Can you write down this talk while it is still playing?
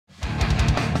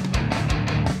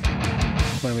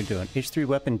What are we doing? H3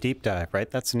 Weapon Deep Dive, right?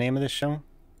 That's the name of this show?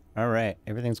 Alright,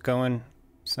 everything's going.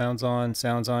 Sounds on,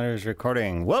 here's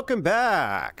recording. Welcome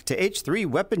back to H3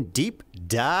 Weapon Deep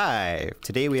Dive.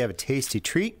 Today we have a tasty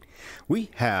treat. We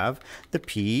have the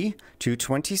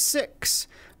P226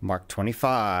 Mark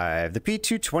 25. The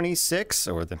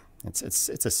P226, or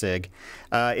it's a SIG,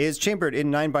 is chambered in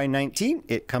 9x19.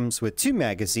 It comes with two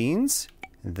magazines,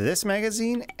 this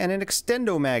magazine and an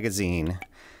extendo magazine.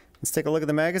 Let's take a look at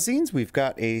the magazines. We've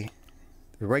got the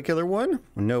regular one,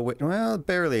 well,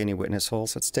 barely any witness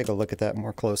holes. Let's take a look at that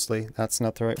more closely. That's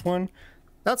not the right one.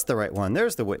 That's the right one.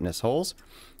 There's the witness holes.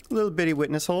 Little bitty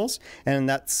witness holes. And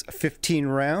that's 15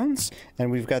 rounds. And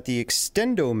we've got the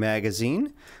extendo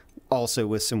magazine, also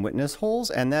with some witness holes.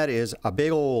 And that is a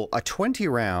big ol' 20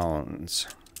 rounds.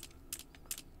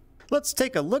 Let's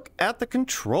take a look at the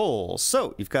controls.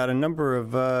 So you've got a number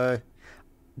of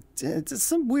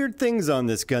some weird things on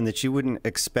this gun that you wouldn't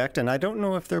expect, and I don't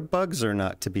know if they're bugs or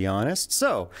not, to be honest.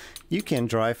 So you can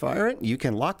dry fire it. You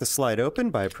can lock the slide open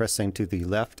by pressing to the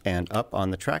left and up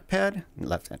on the trackpad.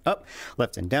 Left and up,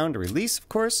 left and down to release, of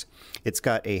course. It's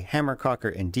got a hammer cocker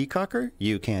and decocker.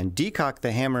 You can decock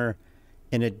the hammer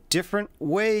in a different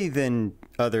way than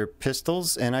other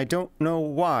pistols, and I don't know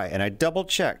why. And I double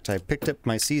checked. I picked up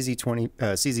my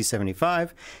CZ75,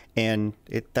 and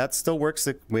that still works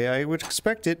the way I would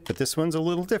expect it, but this one's a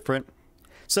little different.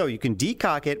 So you can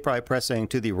decock it by pressing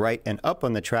to the right and up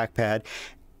on the trackpad,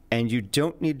 and you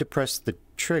don't need to press the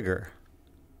trigger.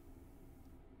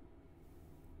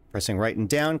 Pressing right and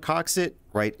down cocks it,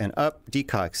 right and up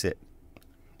decocks it.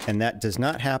 And that does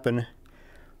not happen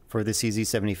for the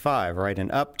CZ75. Right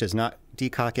and up does not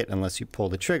decock it unless you pull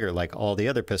the trigger like all the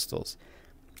other pistols.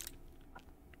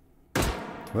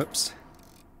 Whoops.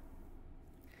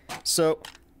 So,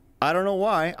 I don't know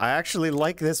why. I actually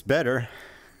like this better.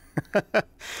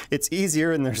 It's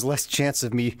easier and there's less chance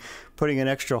of me putting an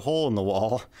extra hole in the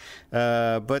wall.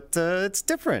 But it's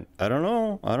different. I don't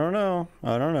know.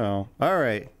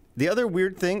 Alright. The other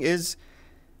weird thing is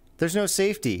there's no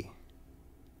safety.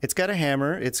 It's got a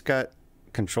hammer. It's got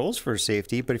controls for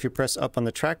safety, but if you press up on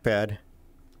the trackpad,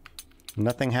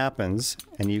 nothing happens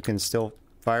and you can still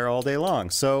fire all day long.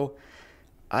 So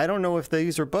I don't know if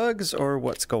these are bugs or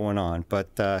what's going on,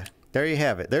 but there you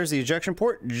have it. There's the ejection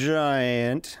port,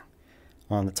 giant,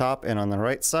 on the top and on the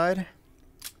right side,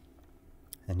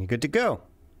 and you're good to go.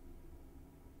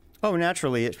 Oh,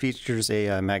 naturally it features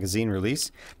a magazine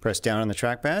release. Press down on the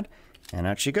trackpad and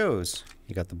out she goes.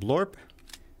 You got the blorp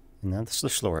and then the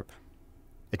slorp.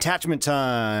 Attachment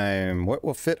time. What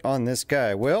will fit on this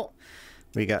guy? Well,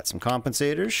 we got some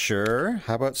compensators, sure.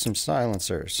 How about some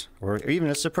silencers? Or even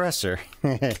a suppressor.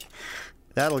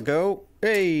 That'll go.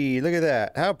 Hey, look at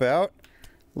that. How about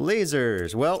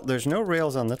lasers? Well, there's no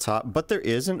rails on the top, but there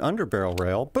is an underbarrel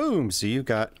rail. Boom! So you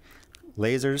got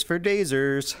lasers for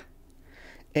dazers.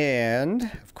 And,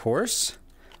 of course,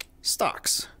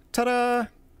 stocks. Ta-da!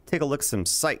 Take a look at some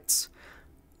sights.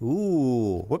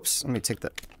 Ooh, whoops. Let me take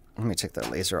that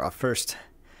laser off first.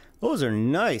 Those are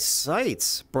nice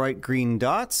sights. Bright green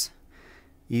dots.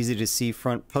 Easy to see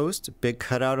front post. Big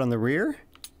cutout on the rear.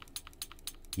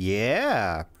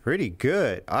 Yeah, pretty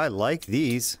good. I like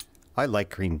these. I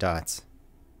like green dots.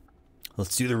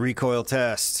 Let's do the recoil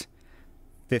test.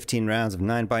 15 rounds of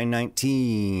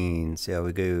 9x19. See how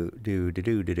we go.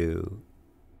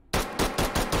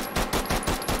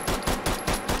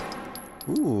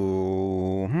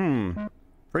 Ooh,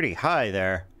 pretty high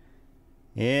there.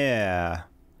 Yeah.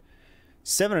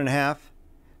 7.5.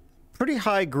 Pretty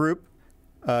high group.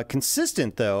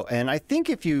 Consistent though, and I think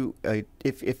if you're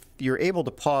able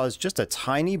to pause just a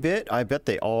tiny bit, I bet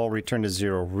they all return to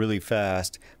zero really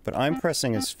fast. But I'm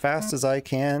pressing as fast as I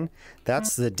can.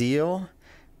 That's the deal,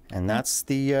 and that's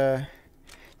the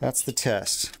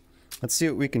test. Let's see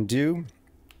what we can do.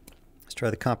 Let's try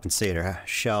the compensator,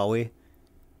 shall we?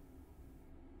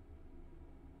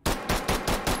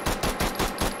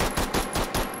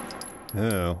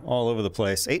 Oh, all over the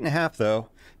place. 8.5 though.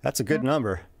 That's a good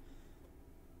number.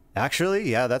 Actually,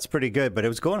 yeah, that's pretty good, but it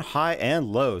was going high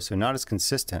and low, so not as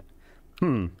consistent.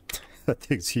 That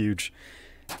thing's huge.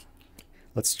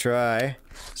 Let's try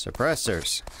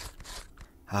suppressors.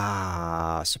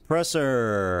 Ah,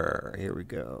 suppressor. Here we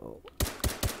go.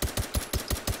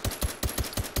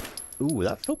 Ooh,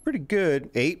 that felt pretty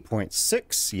good.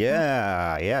 8.6.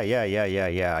 Yeah.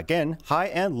 Again, high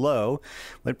and low.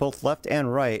 Went both left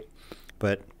and right.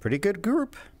 But pretty good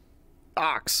group.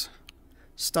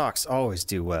 Stocks always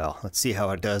do well. Let's see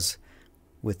how it does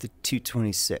with the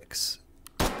 226.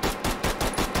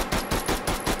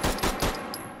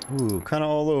 Ooh, kind of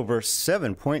all over.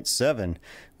 7.7.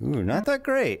 Ooh, not that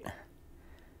great.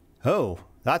 Oh,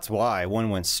 That's why one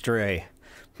went stray.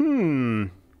 You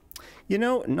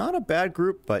know, not a bad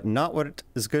group, but not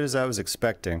as good as I was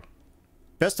expecting.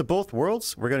 Best of both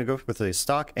worlds, we're going to go with the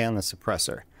stock and the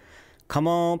suppressor. Come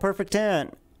on, perfect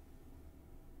 10.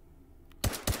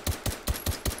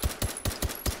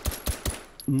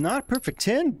 Not perfect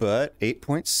 10, but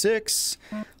 8.6.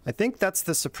 I think that's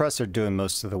the suppressor doing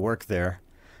most of the work there.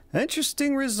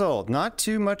 Interesting result. Not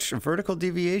too much vertical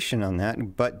deviation on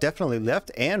that, but definitely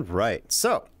left and right.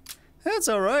 So, that's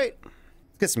all right.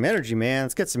 Let's get some energy, man.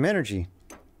 Let's get some energy.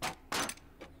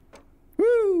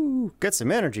 Woo! Get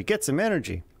some energy, get some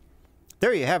energy.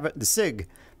 There you have it, the SIG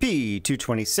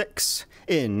P226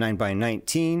 in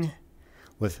 9x19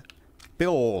 with big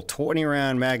ol' 20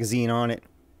 round magazine on it.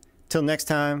 Till next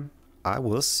time, I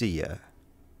will see ya.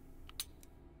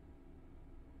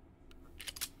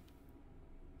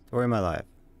 Story of my life.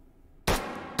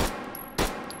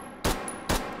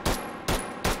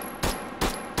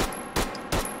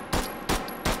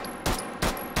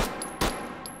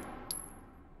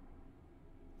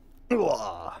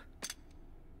 Ooh.